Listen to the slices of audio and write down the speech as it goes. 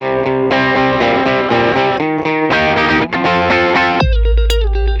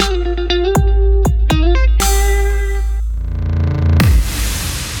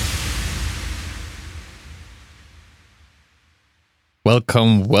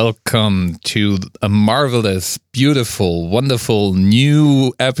welcome to a marvelous, beautiful, wonderful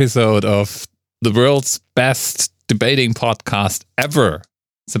new episode of the world's best debating podcast ever.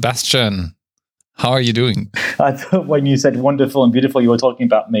 Sebastian, how are you doing? I thought when you said wonderful and beautiful, you were talking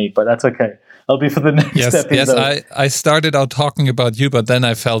about me, but that's okay. I'll be for the next episode. Yes, I started out talking about you, but then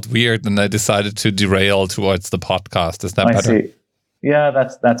I felt weird and I decided to derail towards the podcast. Is that better? I see. Yeah,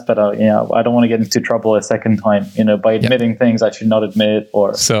 that's better. Yeah, I don't want to get into trouble a second time, by admitting things I should not admit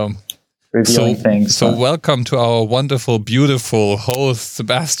or revealing things. So welcome to our wonderful, beautiful host,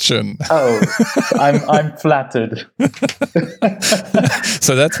 Sebastian. Oh, I'm flattered.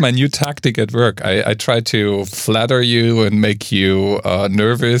 So that's my new tactic at work. I try to flatter you and make you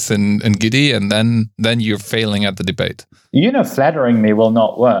nervous and giddy, and then you're failing at the debate. Flattering me will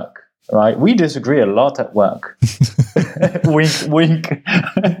not work. Right, we disagree a lot at work. Wink, wink.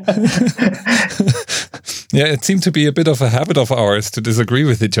 Yeah, it seemed to be a bit of a habit of ours to disagree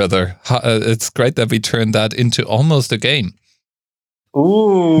with each other. It's great that we turned that into almost a game.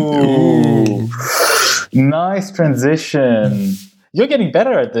 Ooh. Nice transition. You're getting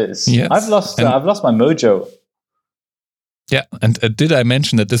better at this. Yes. I've lost my mojo. Yeah, and did I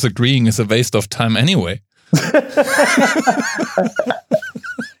mention that disagreeing is a waste of time anyway?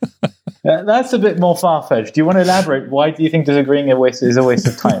 That's a bit more far-fetched. Do you want to elaborate? Why do you think disagreeing is a waste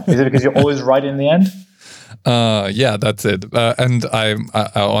of time? Is it because you're always right in the end? Yeah, that's it. And I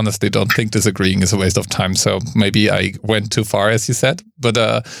honestly don't think disagreeing is a waste of time. So maybe I went too far, as you said.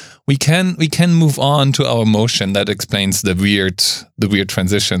 But we can move on to our motion that explains the weird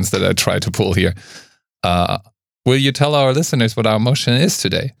transitions that I try to pull here. Will you tell our listeners what our motion is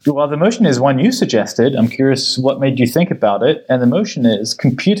today? Well, the motion is one you suggested. I'm curious what made you think about it. And the motion is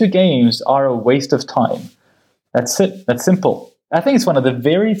computer games are a waste of time. That's it. That's simple. I think it's one of the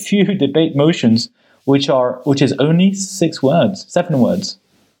very few debate motions which is only 7 words.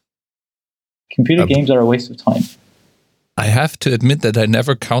 Computer games are a waste of time. I have to admit that I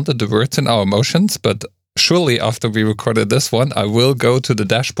never counted the words in our motions, but surely after we recorded this one, I will go to the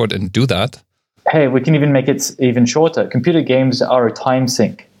dashboard and do that. Hey, we can even make it even shorter. Computer games are a time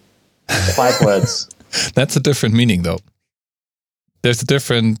sink. 5 words. That's a different meaning, though. There's a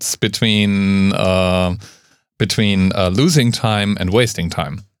difference between losing time and wasting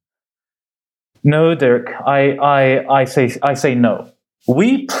time. No, Dirk. I say no.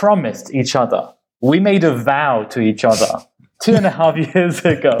 We promised each other. We made a vow to each other 2.5 years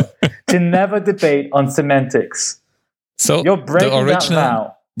ago to never debate on semantics. So you're breaking that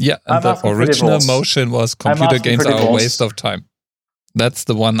vow. Yeah, and the original motion was computer games are a waste of time. That's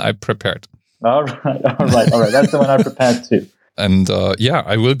the one I prepared. All right. That's the one I prepared too. And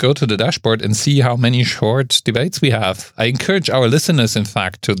I will go to the dashboard and see how many short debates we have. I encourage our listeners, in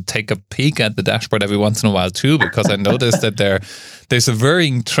fact, to take a peek at the dashboard every once in a while too, because I noticed that there's a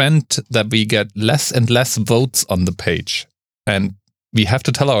worrying trend that we get less and less votes on the page. And we have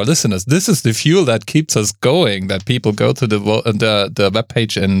to tell our listeners, this is the fuel that keeps us going, that people go to the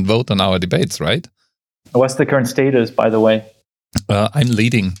webpage and vote on our debates, right? What's the current status, by the way? I'm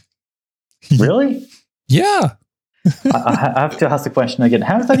leading. Really? Yeah. I have to ask the question again.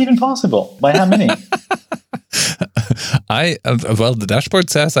 How is that even possible? By how many? The dashboard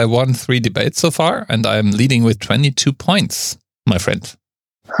says I won 3 debates so far, and I'm leading with 22 points, my friend.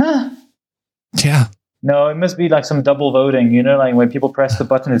 Huh? Yeah. No, it must be like some double voting, like when people press the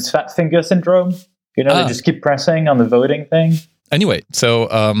button, it's fat finger syndrome. They just keep pressing on the voting thing. Anyway, so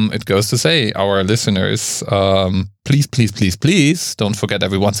it goes to say, our listeners, please don't forget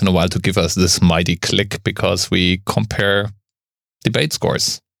every once in a while to give us this mighty click, because we compare debate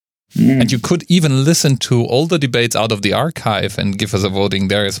scores. And you could even listen to all the debates out of the archive and give us a voting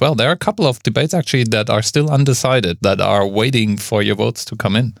there as well. There are a couple of debates actually that are still undecided, that are waiting for your votes to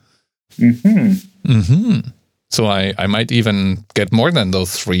come in. So I might even get more than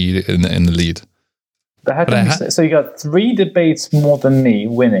those 3 in the lead. So you got 3 debates more than me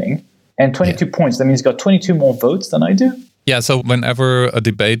winning and 22 points. That means you got 22 more votes than I do? Yeah, so whenever a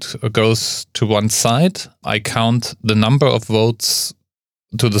debate goes to one side, I count the number of votes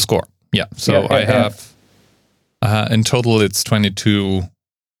to the score. Yeah, so I have, in total, it's 22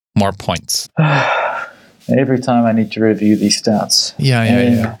 more points. Every time I need to review these stats.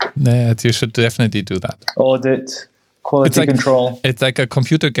 Yeah. You should definitely do that. Audit, quality control. It's like a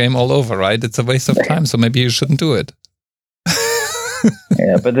computer game all over, right? It's a waste of time, so maybe you shouldn't do it.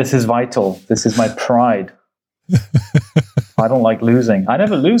 Yeah, but this is vital. This is my pride. I don't like losing. I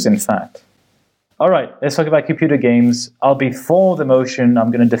never lose, in fact. All right, let's talk about computer games. I'll be for the motion. I'm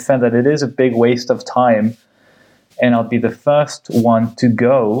going to defend that it is a big waste of time. And I'll be the first one to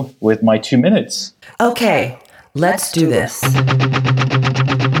go with my 2 minutes. Okay, let's do this.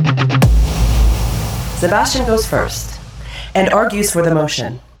 Sebastian goes first and argues for the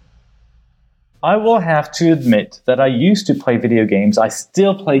motion. I will have to admit that I used to play video games. I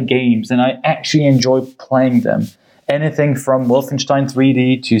still play games, and I actually enjoy playing them. Anything from Wolfenstein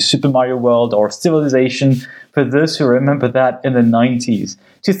 3D to Super Mario World or Civilization, for those who remember that in the 90s,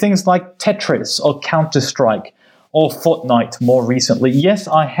 to things like Tetris or Counter-Strike or Fortnite more recently. Yes,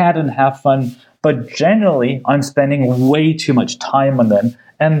 I had and have fun, but generally I'm spending way too much time on them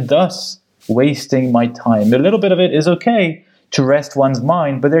and thus wasting my time. A little bit of it is okay to rest one's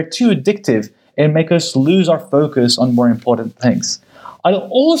mind, but they're too addictive and make us lose our focus on more important things. I'll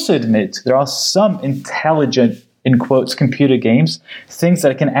also admit there are some intelligent, in quotes, computer games, things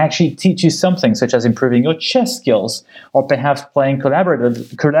that can actually teach you something, such as improving your chess skills, or perhaps playing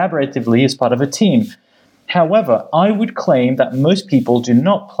collaboratively as part of a team. However, I would claim that most people do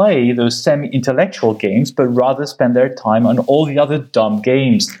not play those semi-intellectual games, but rather spend their time on all the other dumb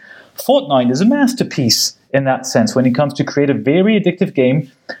games. Fortnite is a masterpiece in that sense when it comes to create a very addictive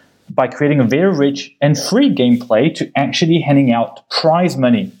game by creating a very rich and free gameplay to actually handing out prize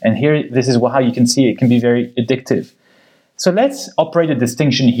money. And here, this is how you can see it can be very addictive. So let's operate a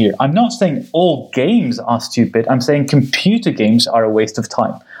distinction here. I'm not saying all games are stupid. I'm saying computer games are a waste of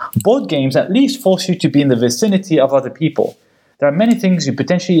time. Board games at least force you to be in the vicinity of other people. There are many things you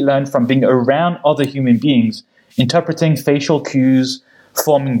potentially learn from being around other human beings, interpreting facial cues,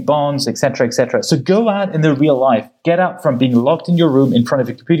 forming bonds, etc., etc. So go out in the real life. Get out from being locked in your room in front of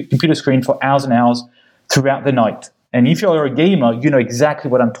a computer screen for hours and hours throughout the night. And if you're a gamer, you know exactly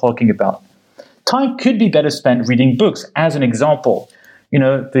what I'm talking about. Time could be better spent reading books, as an example. You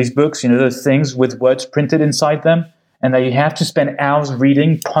know, these books, those things with words printed inside them, and that you have to spend hours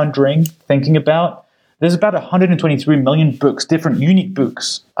reading, pondering, thinking about. There's about 123 million books, different unique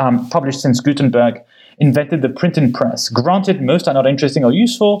books, published since Gutenberg invented the printing press. Granted, most are not interesting or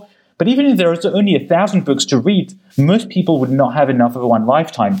useful, but even if there is only 1,000 books to read, most people would not have enough of one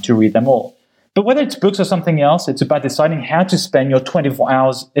lifetime to read them all. But whether it's books or something else, it's about deciding how to spend your 24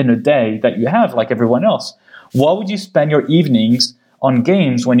 hours in a day that you have, like everyone else. Why would you spend your evenings on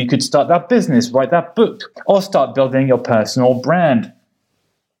games when you could start that business, write that book, or start building your personal brand?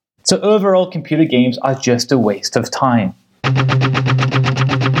 So overall, computer games are just a waste of time.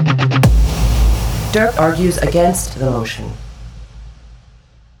 Dirk argues against the motion.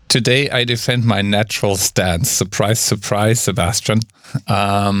 Today, I defend my natural stance. Surprise, surprise, Sebastian.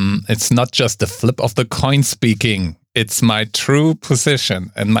 It's not just the flip of the coin speaking. It's my true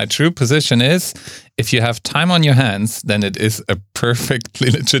position. And my true position is, if you have time on your hands, then it is a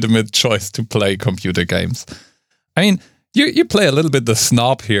perfectly legitimate choice to play computer games. I mean, you play a little bit the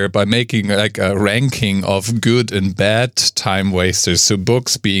snob here by making like a ranking of good and bad time wasters. So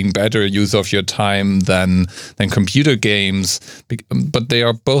books being better use of your time than computer games, but they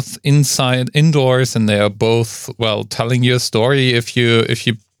are both indoors, and they are both, well, telling you a story if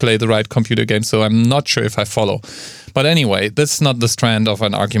you play the right computer game. So I'm not sure if I follow. But anyway, that's not the strand of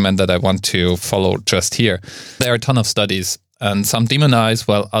an argument that I want to follow just here. There are a ton of studies, and some demonize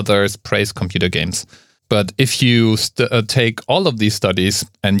while others praise computer games. But if you take all of these studies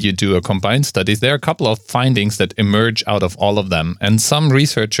and you do a combined studies, there are a couple of findings that emerge out of all of them. And some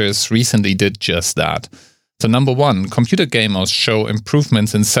researchers recently did just that. So number one, computer gamers show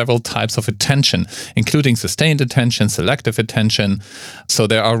improvements in several types of attention, including sustained attention, selective attention. So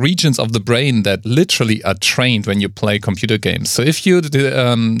there are regions of the brain that literally are trained when you play computer games. So if you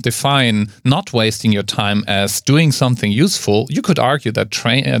define not wasting your time as doing something useful, you could argue that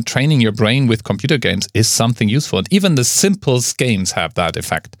training your brain with computer games is something useful. And even the simplest games have that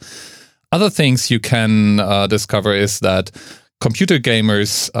effect. Other things you can discover is that computer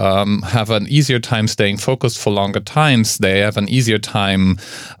gamers have an easier time staying focused for longer times. They have an easier time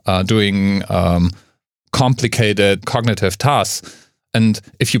doing complicated cognitive tasks. And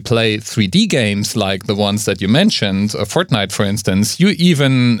if you play 3D games like the ones that you mentioned, Fortnite, for instance, you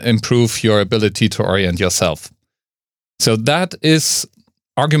even improve your ability to orient yourself. So that is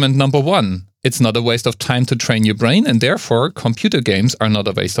argument number one. It's not a waste of time to train your brain, and therefore computer games are not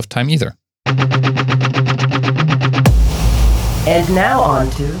a waste of time either. And now on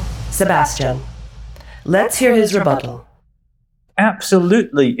to Sebastian. Let's hear his rebuttal.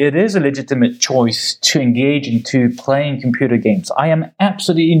 Absolutely, it is a legitimate choice to engage into playing computer games. I am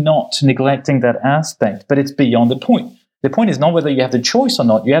absolutely not neglecting that aspect, but it's beyond the point. The point is not whether you have the choice or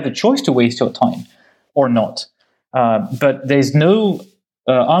not. You have the choice to waste your time or not. But there's no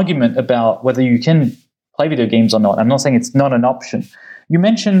argument about whether you can play video games or not. I'm not saying it's not an option. You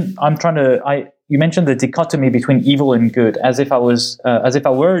mentioned you mentioned the dichotomy between evil and good, as if I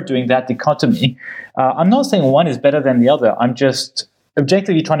were doing that dichotomy. I'm not saying one is better than the other. I'm just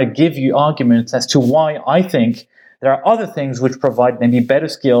objectively trying to give you arguments as to why I think there are other things which provide maybe better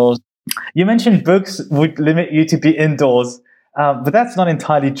skills. You mentioned books would limit you to be indoors, but that's not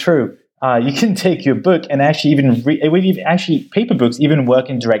entirely true. You can take your book and actually actually paper books even work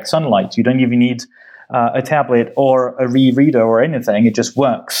in direct sunlight. You don't even need a tablet or a reader or anything. It just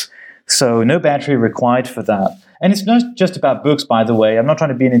works. So no battery required for that. And it's not just about books, by the way. I'm not trying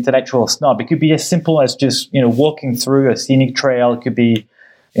to be an intellectual snob. It could be as simple as just, walking through a scenic trail. It could be,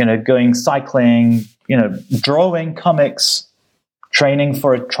 going cycling, drawing comics, training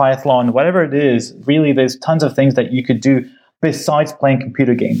for a triathlon, whatever it is. Really, there's tons of things that you could do besides playing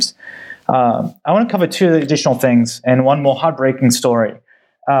computer games. I want to cover two additional things and one more heartbreaking story.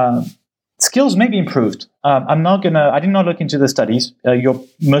 Skills may be improved. I did not look into the studies. You're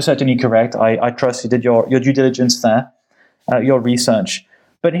most certainly correct. I trust you did your due diligence there, your research.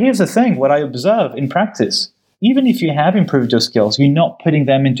 But here's the thing, what I observe in practice, even if you have improved your skills, you're not putting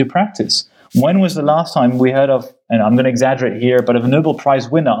them into practice. When was the last time we heard of, and I'm going to exaggerate here, but of a Nobel Prize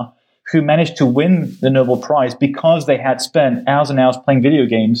winner who managed to win the Nobel Prize because they had spent hours and hours playing video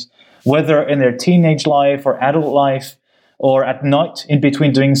games, whether in their teenage life or adult life, or at night in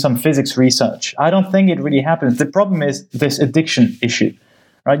between doing some physics research? I don't think it really happens. The problem is this addiction issue,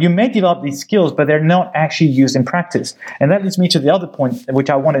 right? You may develop these skills, but they're not actually used in practice. And that leads me to the other point, which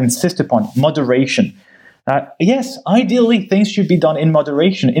I want to insist upon, moderation. Yes, ideally, things should be done in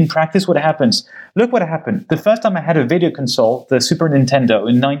moderation. In practice, what happens? Look what happened. The first time I had a video console, the Super Nintendo,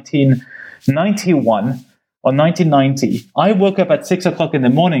 in 1991 or 1990, I woke up at 6 o'clock in the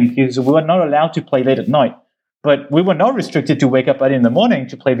morning because we were not allowed to play late at night. But we were not restricted to wake up early in the morning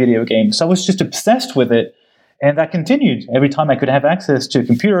to play video games. So I was just obsessed with it. And that continued. Every time I could have access to a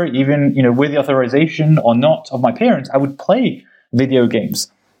computer, even with the authorization or not of my parents, I would play video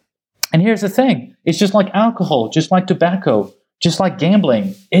games. And here's the thing. It's just like alcohol, just like tobacco, just like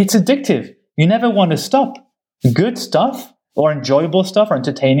gambling. It's addictive. You never want to stop. Good stuff or enjoyable stuff or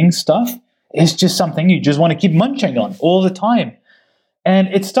entertaining stuff is just something you just want to keep munching on all the time. And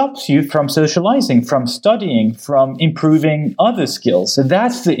it stops you from socializing, from studying, from improving other skills. And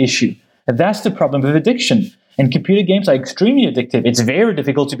that's the issue. And that's the problem with addiction. And computer games are extremely addictive. It's very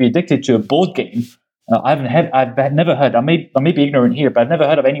difficult to be addicted to a board game. I've never heard, I may be ignorant here, but I've never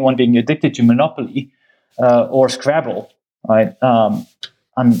heard of anyone being addicted to Monopoly or Scrabble. Right? I'm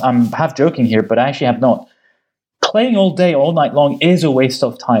half joking here, but I actually have not. Playing all day, all night long is a waste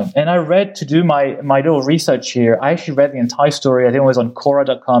of time. And I read, to do my little research here, I actually read the entire story, I think it was on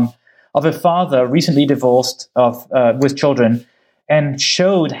Quora.com, of a father recently divorced with children, and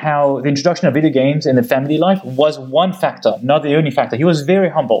showed how the introduction of video games in the family life was one factor, not the only factor. He was very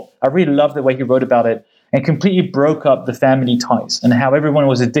humble. I really loved the way he wrote about it, and completely broke up the family ties and how everyone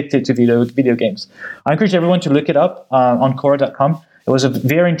was addicted to video games. I encourage everyone to look it up on Quora.com. It was a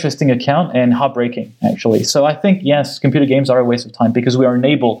very interesting account and heartbreaking, actually. So I think, yes, computer games are a waste of time because we are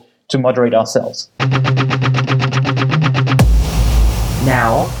unable to moderate ourselves.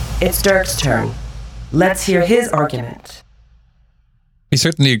 Now, it's Dirk's turn. Let's hear his argument. We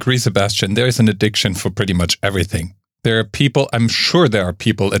certainly agree, Sebastian. There is an addiction for pretty much everything. There are people, I'm sure there are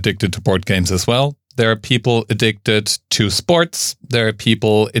people addicted to board games as well. There are people addicted to sports. There are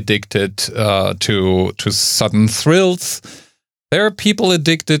people addicted to sudden thrills. There are people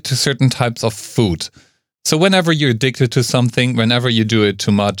addicted to certain types of food. So whenever you're addicted to something, whenever you do it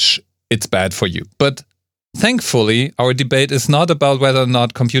too much, it's bad for you. But thankfully, our debate is not about whether or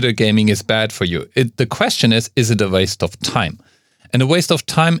not computer gaming is bad for you. The question is it a waste of time? And a waste of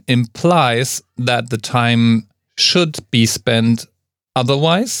time implies that the time should be spent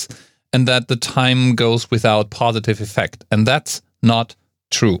otherwise and that the time goes without positive effect. And that's not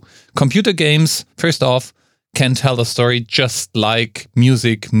true. Computer games, first off, can tell a story just like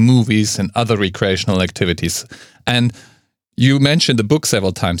music, movies, and other recreational activities. And you mentioned the book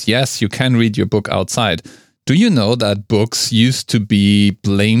several times. Yes, you can read your book outside. Do you know that books used to be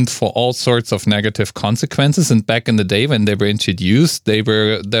blamed for all sorts of negative consequences? And back in the day when they were introduced, there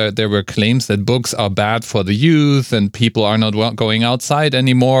were claims that books are bad for the youth and people are not going outside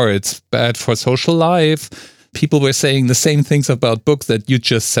anymore. It's bad for social life. People were saying the same things about books that you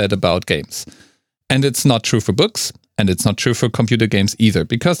just said about games. And it's not true for books, and it's not true for computer games either,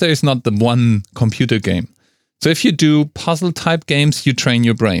 because there is not the one computer game. So if you do puzzle-type games, you train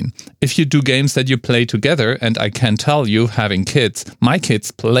your brain. If you do games that you play together, and I can tell you, having kids, my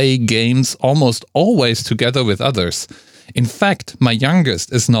kids play games almost always together with others. In fact, my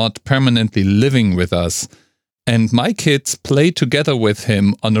youngest is not permanently living with us. And my kids play together with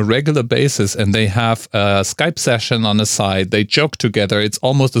him on a regular basis, and they have a Skype session on the side. They joke together. It's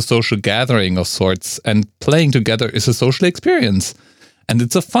almost a social gathering of sorts, and playing together is a social experience. And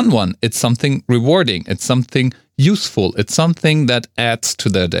it's a fun one. It's something rewarding. It's something useful. It's something that adds to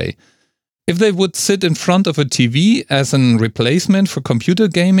their day. If they would sit in front of a TV as a replacement for computer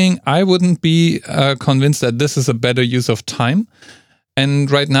gaming, I wouldn't be convinced that this is a better use of time.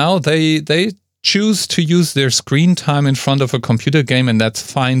 And right now, they choose to use their screen time in front of a computer game, and that's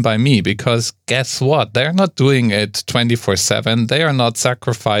fine by me, because guess what? They're not doing it 24/7. They are not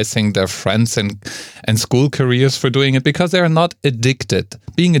sacrificing their friends and school careers for doing it, because they are not addicted.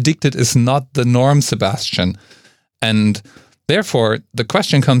 Being addicted is not the norm, Sebastian. And therefore, the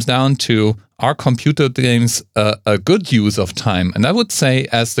question comes down to, are computer games a good use of time? And I would say,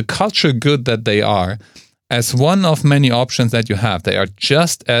 as the culture good that they are, as one of many options that you have, they are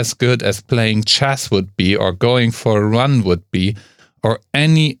just as good as playing chess would be, or going for a run would be, or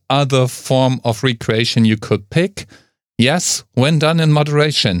any other form of recreation you could pick. Yes, when done in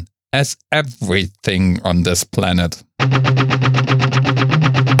moderation, as everything on this planet.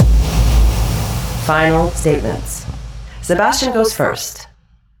 Final statements. Sebastian goes first.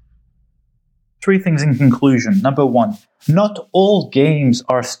 3 things in conclusion. Number 1, not all games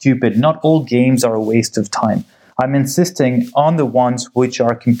are stupid. Not all games are a waste of time. I'm insisting on the ones which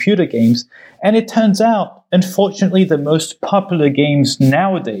are computer games. And it turns out, unfortunately, the most popular games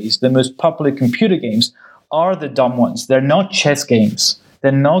nowadays, the most popular computer games, are the dumb ones. They're not chess games.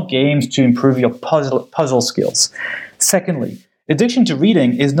 They're not games to improve your puzzle skills. Secondly, addiction to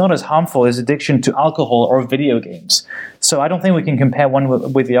reading is not as harmful as addiction to alcohol or video games. So I don't think we can compare one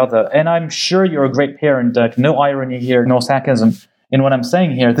with the other. And I'm sure you're a great parent, Dirk. No irony here, no sarcasm in what I'm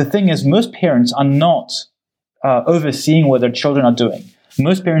saying here. The thing is, most parents are not overseeing what their children are doing.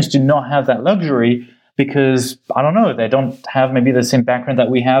 Most parents do not have that luxury because, I don't know, they don't have maybe the same background that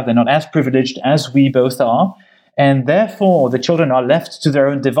we have. They're not as privileged as we both are. And therefore, the children are left to their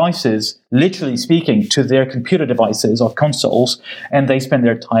own devices, literally speaking, to their computer devices or consoles, and they spend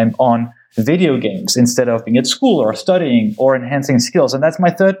their time on video games instead of being at school or studying or enhancing skills. And that's my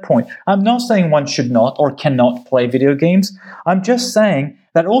third point. I'm not saying one should not or cannot play video games. I'm just saying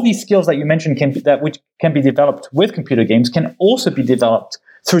that all these skills that you mentioned which can be developed with computer games can also be developed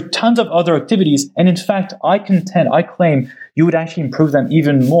through tons of other activities. And in fact, I claim you would actually improve them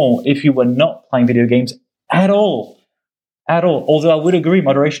even more if you were not playing video games at all. Although I would agree,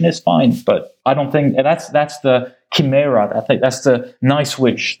 moderation is fine, but I don't think that's the chimera. I think that's the nice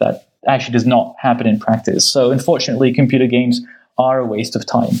wish that actually does not happen in practice. So unfortunately, computer games are a waste of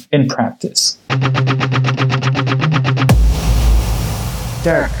time in practice.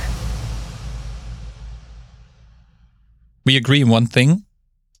 Dirk. We agree on one thing.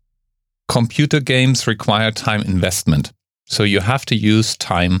 Computer games require time investment. So you have to use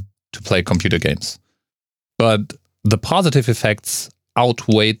time to play computer games. But the positive effects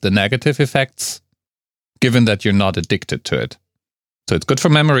outweigh the negative effects, given that you're not addicted to it. So it's good for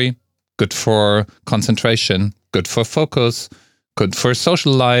memory, good for concentration, good for focus, good for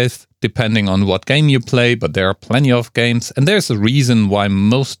social life, depending on what game you play, but there are plenty of games. And there's a reason why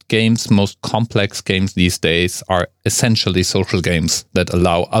most complex games these days are essentially social games that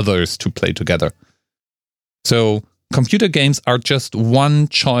allow others to play together. So computer games are just one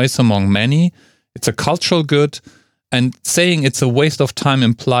choice among many. It's a cultural good, and saying it's a waste of time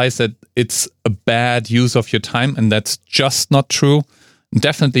implies that it's a bad use of your time, and that's just not true.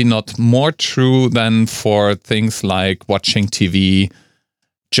 Definitely not more true than for things like watching TV,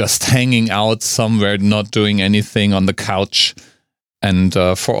 just hanging out somewhere, not doing anything on the couch. And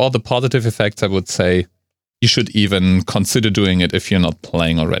for all the positive effects, I would say you should even consider doing it if you're not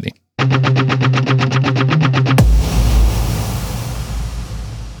playing already.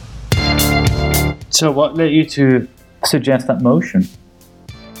 So what led you to suggest that motion?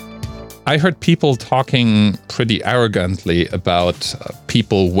 I heard people talking pretty arrogantly about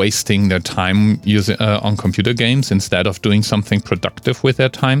people wasting their time on computer games instead of doing something productive with their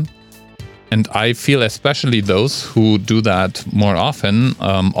time. And I feel especially those who do that more often.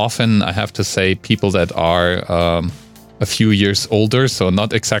 Often, I have to say, people that are a few years older, so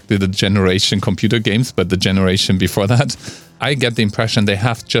not exactly the generation computer games, but the generation before that. I get the impression they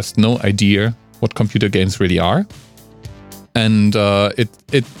have just no idea what computer games really are. And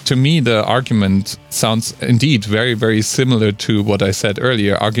it to me, the argument sounds indeed very, very similar to what I said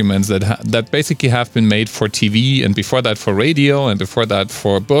earlier, arguments that basically have been made for TV, and before that for radio, and before that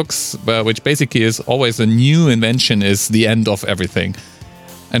for books, which basically is always a new invention is the end of everything.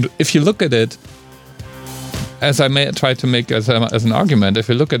 And if you look at it, as I may try to make as an argument, if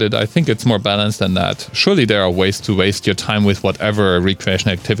you look at it, I think it's more balanced than that. Surely there are ways to waste your time with whatever recreation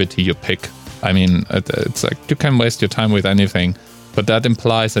activity you pick. I mean, it's like you can waste your time with anything, but that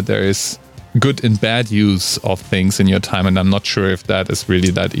implies that there is good and bad use of things in your time, and I'm not sure if that is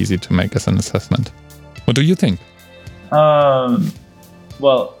really that easy to make as an assessment. What do you think?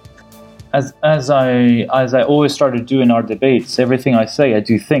 Well, as I always start to do in our debates, everything I say, I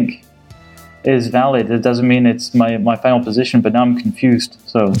do think is valid. It doesn't mean it's my final position, but now I'm confused.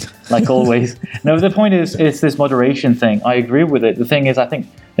 So, like always, no. The point is, it's this moderation thing. I agree with it. The thing is, I think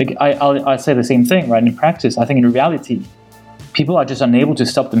I say the same thing, right? In practice, I think in reality, people are just unable to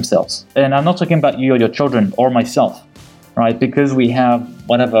stop themselves. And I'm not talking about you or your children or myself, right? Because we have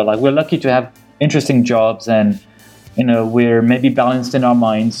whatever, like we're lucky to have interesting jobs, and we're maybe balanced in our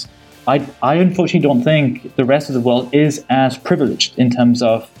minds. I unfortunately don't think the rest of the world is as privileged in terms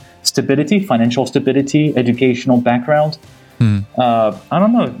of stability, financial stability, educational background. I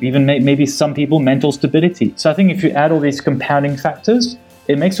don't know, even maybe some people, mental stability. So I think if you add all these compounding factors,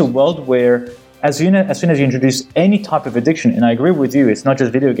 it makes a world where as soon as you introduce any type of addiction, and I agree with you, it's not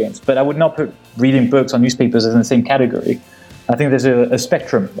just video games, but I would not put reading books or newspapers in the same category. I think there's a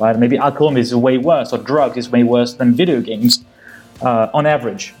spectrum, right? Maybe alcohol is way worse, or drugs is way worse than video games on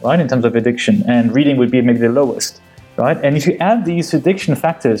average, right, in terms of addiction. And reading would be maybe the lowest, right? And if you add these addiction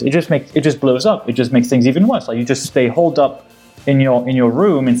factors, it just blows up. It just makes things even worse. Like you just stay holed up in your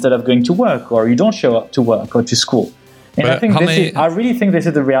room instead of going to work, or you don't show up to work or to school. And but I really think this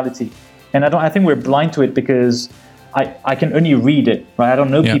is the reality. And I think we're blind to it because I can only read it, right? I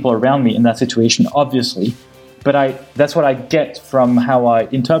don't know people around me in that situation, obviously. But that's what I get from how I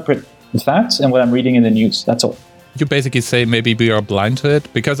interpret the facts and what I'm reading in the news. That's all. You basically say maybe we are blind to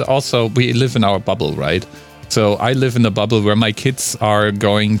it because also we live in our bubble, right? So I live in a bubble where my kids are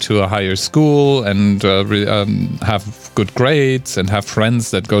going to a higher school and have good grades and have friends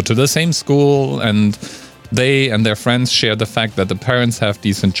that go to the same school, and they and their friends share the fact that the parents have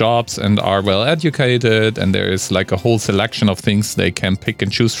decent jobs and are well educated, and there is like a whole selection of things they can pick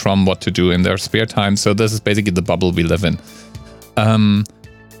and choose from what to do in their spare time. So this is basically the bubble we live in.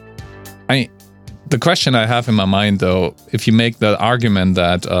 The question I have in my mind, though, if you make the argument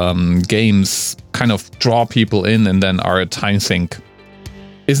that games kind of draw people in and then are a time sink,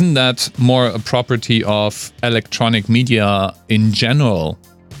 isn't that more a property of electronic media in general?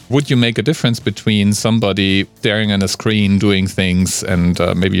 Would you make a difference between somebody staring at a screen doing things and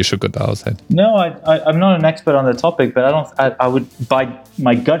maybe you should go outside? No, I'm not an expert on the topic, but I would, by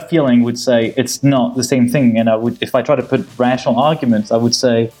my gut feeling, would say it's not the same thing. And if I try to put rational arguments, I would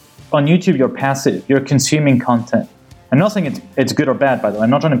say on YouTube you're passive, you're consuming content. I'm not saying it's good or bad, by the way. I'm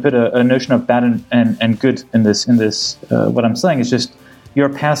not trying to put a notion of bad and good in this. What I'm saying is just you're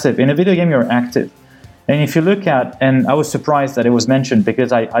passive. In a video game, you're active. And if you look at, and I was surprised that it was mentioned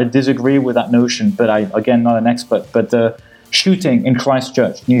because I disagree with that notion, but again, not an expert, but the shooting in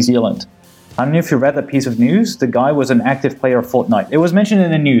Christchurch, New Zealand. I don't know if you read that piece of news. The guy was an active player of Fortnite. It was mentioned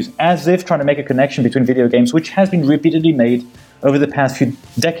in the news as if trying to make a connection between video games, which has been repeatedly made over the past few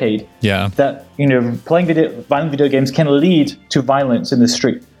decades. Yeah. That, playing violent video games can lead to violence in the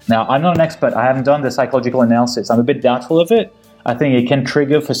street. Now, I'm not an expert. I haven't done the psychological analysis. I'm a bit doubtful of it. I think it can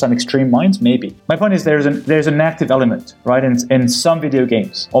trigger for some extreme minds, maybe. My point is there's an active element, right? In some video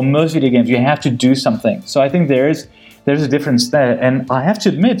games, or most video games, you have to do something. So I think there's a difference there. And I have to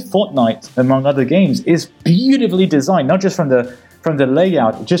admit, Fortnite, among other games, is beautifully designed, not just from the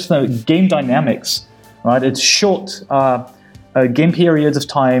layout, just from the game dynamics, right? It's short game periods of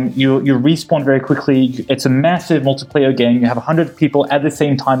time. You respawn very quickly. It's a massive multiplayer game. You have 100 people at the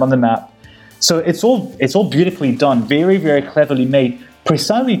same time on the map. So it's all beautifully done, very, very cleverly made,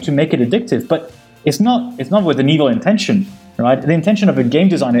 precisely to make it addictive. But it's not with an evil intention, right? The intention of a game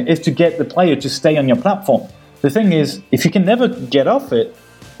designer is to get the player to stay on your platform. The thing is, if you can never get off it,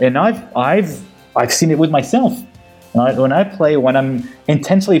 and I've seen it with myself. Right? When I'm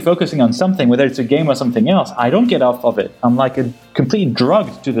intensely focusing on something, whether it's a game or something else, I don't get off of it. I'm like a complete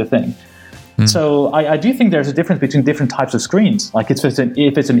drugged to the thing. So I do think there's a difference between different types of screens. Like if it's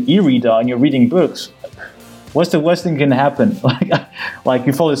an e-reader and you're reading books, what's the worst thing can happen? Like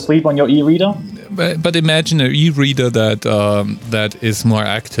you fall asleep on your e-reader? But imagine an e-reader that is more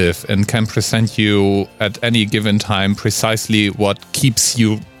active and can present you at any given time precisely what keeps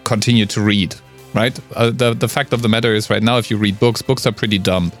you continue to read. Right? The fact of the matter is right now, if you read books are pretty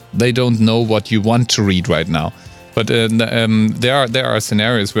dumb. They don't know what you want to read right now. But there are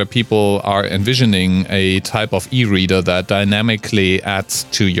scenarios where people are envisioning a type of e-reader that dynamically adds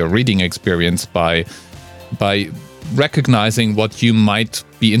to your reading experience by recognizing what you might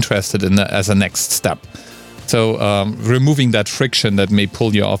be interested in as a next step. So removing that friction that may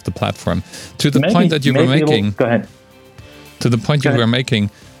pull you off the platform. To the point that you were making. Go ahead. To the point you were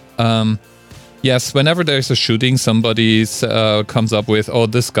making. Yes, whenever there's a shooting, somebody comes up with, oh,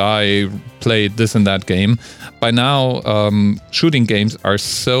 this guy played this and that game. By now, shooting games are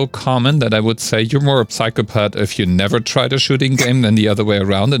so common that I would say you're more a psychopath if you never tried a shooting game than the other way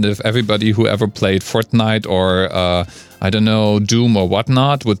around. And if everybody who ever played Fortnite or, I don't know, Doom or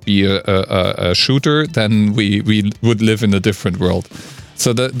whatnot would be a shooter, then we would live in a different world.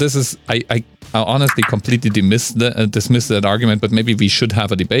 So this is, I honestly completely dismiss that argument, but maybe we should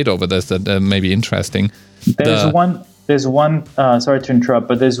have a debate over this that may be interesting. There's one. Sorry to interrupt,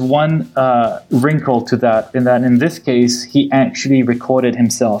 but there's one wrinkle to that. In this case, he actually recorded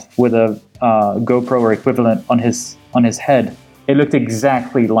himself with a GoPro or equivalent on his head. It looked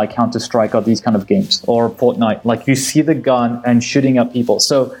exactly like Counter-Strike or these kind of games or Fortnite. Like you see the gun and shooting up people.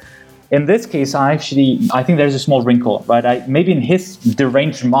 So. In this case, I think there's a small wrinkle, right? Maybe in his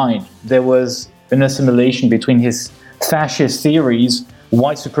deranged mind, there was an assimilation between his fascist theories,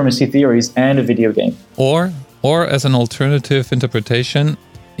 white supremacy theories, and a video game. Or as an alternative interpretation,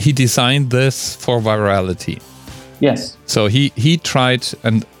 he designed this for virality. Yes. So he tried,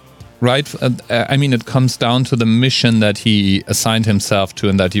 and it comes down to the mission that he assigned himself to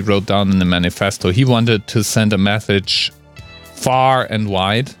and that he wrote down in the manifesto. He wanted to send a message far and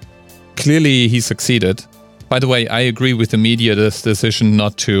wide. Clearly, he succeeded. By the way, I agree with the media's decision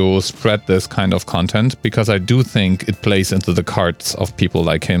not to spread this kind of content because I do think it plays into the cards of people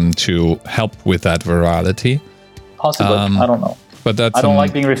like him to help with that virality. Possibly, I don't know. But I don't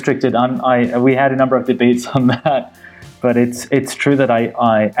like being restricted. We had a number of debates on that, but it's true that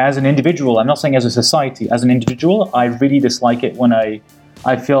I as an individual, I'm not saying as a society, as an individual, I really dislike it when I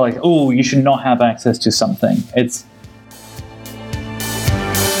feel like, oh, you should not have access to something.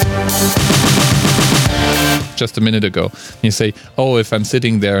 Just a minute ago, you say, oh, if I'm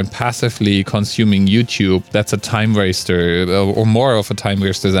sitting there and passively consuming YouTube, that's a time waster or more of a time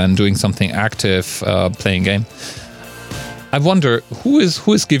waster than doing something active, playing game. I wonder who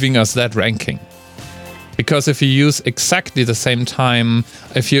is giving us that ranking? Because if you use exactly the same time,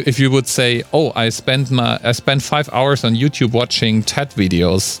 if you would say, oh, I spent 5 hours on YouTube watching TED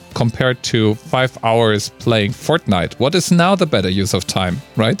videos compared to 5 hours playing Fortnite, what is now the better use of time,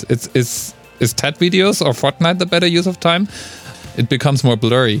 right? Is TED videos or Fortnite the better use of time? It becomes more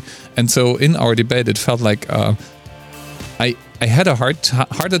blurry. And so in our debate, it felt like I had a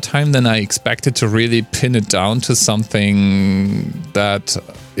harder time than I expected to really pin it down to something that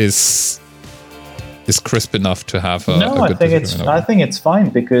is crisp enough to have a good I think it's fine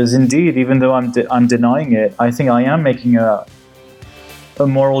because indeed, even though I'm denying it, I think I am making a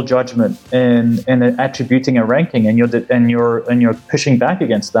moral judgment in attributing a ranking, and you're pushing back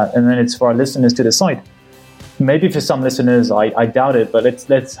against that, and then it's for our listeners to decide. Maybe for some listeners, I doubt it, but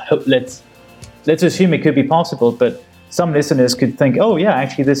let's assume it could be possible. But some listeners could think, oh yeah,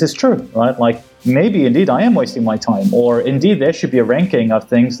 actually this is true, right? Like maybe indeed I am wasting my time, or indeed there should be a ranking of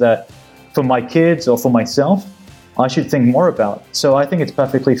things that for my kids or for myself I should think more about. So I think it's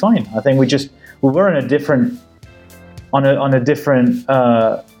perfectly fine. I think we were on a different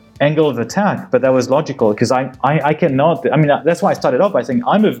angle of attack, but that was logical because I cannot. I mean, that's why I started off by saying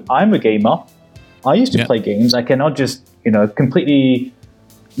I'm a gamer. I used to play games. I cannot just completely.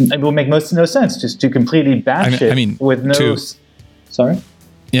 It will make no sense just to completely bash it with no. Sorry.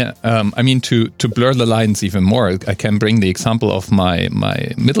 Yeah, to blur the lines even more, I can bring the example of my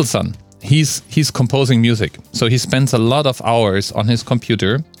middle son. He's composing music, so he spends a lot of hours on his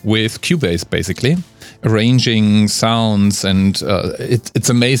computer with Cubase, basically, arranging sounds, and it's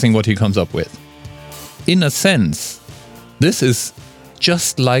amazing what he comes up with. In a sense, this is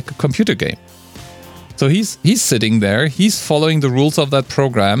just like a computer game. So he's sitting there, he's following the rules of that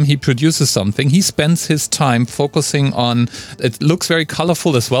program, he produces something, he spends his time focusing on, it looks very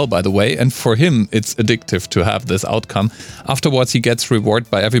colorful as well, by the way, and for him it's addictive to have this outcome. Afterwards he gets rewarded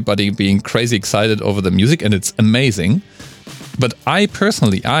by everybody being crazy excited over the music, and it's amazing. But I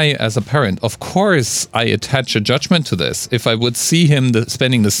as a parent, of course I attach a judgment to this. If I would see him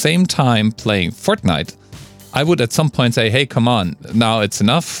spending the same time playing Fortnite, I would at some point say, hey, come on, now it's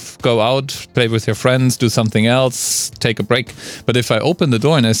enough. Go out, play with your friends, do something else, take a break. But if I open the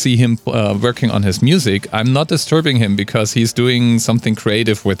door and I see him working on his music, I'm not disturbing him because he's doing something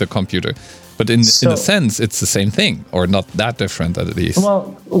creative with the computer. But in a sense, it's the same thing, or not that different at least.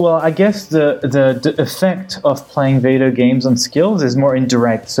 Well, I guess the effect of playing video games on skills is more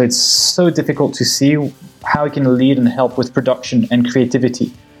indirect. So it's so difficult to see how it can lead and help with production and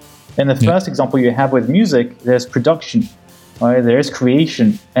creativity. In the first example you have with music, there's production, right? There's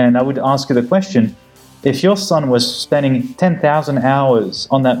creation. And I would ask you the question, if your son was spending 10,000 hours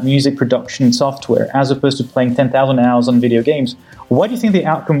on that music production software as opposed to playing 10,000 hours on video games, what do you think the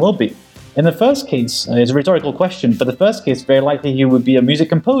outcome will be? In the first case, it's a rhetorical question, but the first case, very likely he would be a music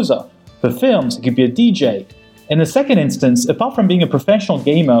composer. For films, he could be a DJ. In the second instance, apart from being a professional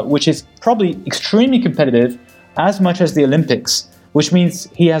gamer, which is probably extremely competitive, as much as the Olympics, which means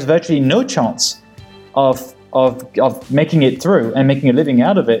he has virtually no chance of making it through and making a living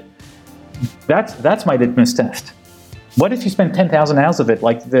out of it, that's my litmus test. What if you spend 10,000 hours of it,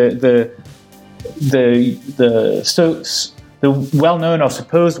 like the well-known or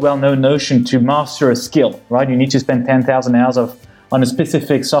supposed well-known notion to master a skill, right? You need to spend 10,000 hours on a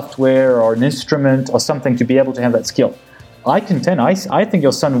specific software or an instrument or something to be able to have that skill. I think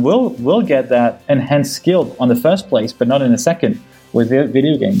your son will get that enhanced skill on the first place, but not in a second with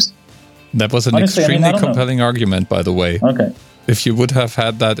video games. That was an extremely compelling argument, by the way. Okay. If you would have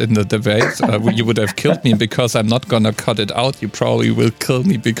had that in the debate, you would have killed me because I'm not going to cut it out. You probably will kill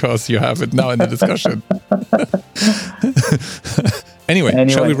me because you have it now in the discussion. Anyway,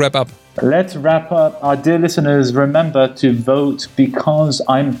 shall we wrap up? Let's wrap up. Our dear listeners, remember to vote because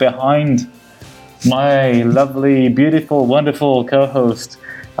I'm behind my lovely, beautiful, wonderful co-host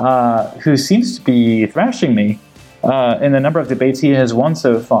who seems to be thrashing me in the number of debates he has won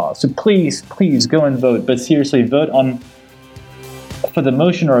so far. So please go and vote. But seriously, vote for the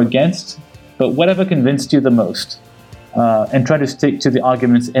motion or against, but whatever convinced you the most. And try to stick to the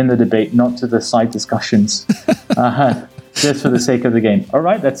arguments in the debate, not to the side discussions. Just for the sake of the game. All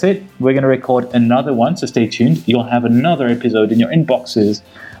right, that's it. We're going to record another one, so stay tuned. You'll have another episode in your inboxes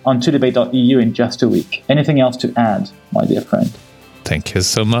on todebate.eu in just a week. Anything else to add, my dear friend? Thank you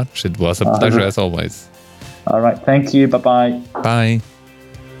so much. It was a pleasure as always. All right, thank you. Bye-bye. Bye.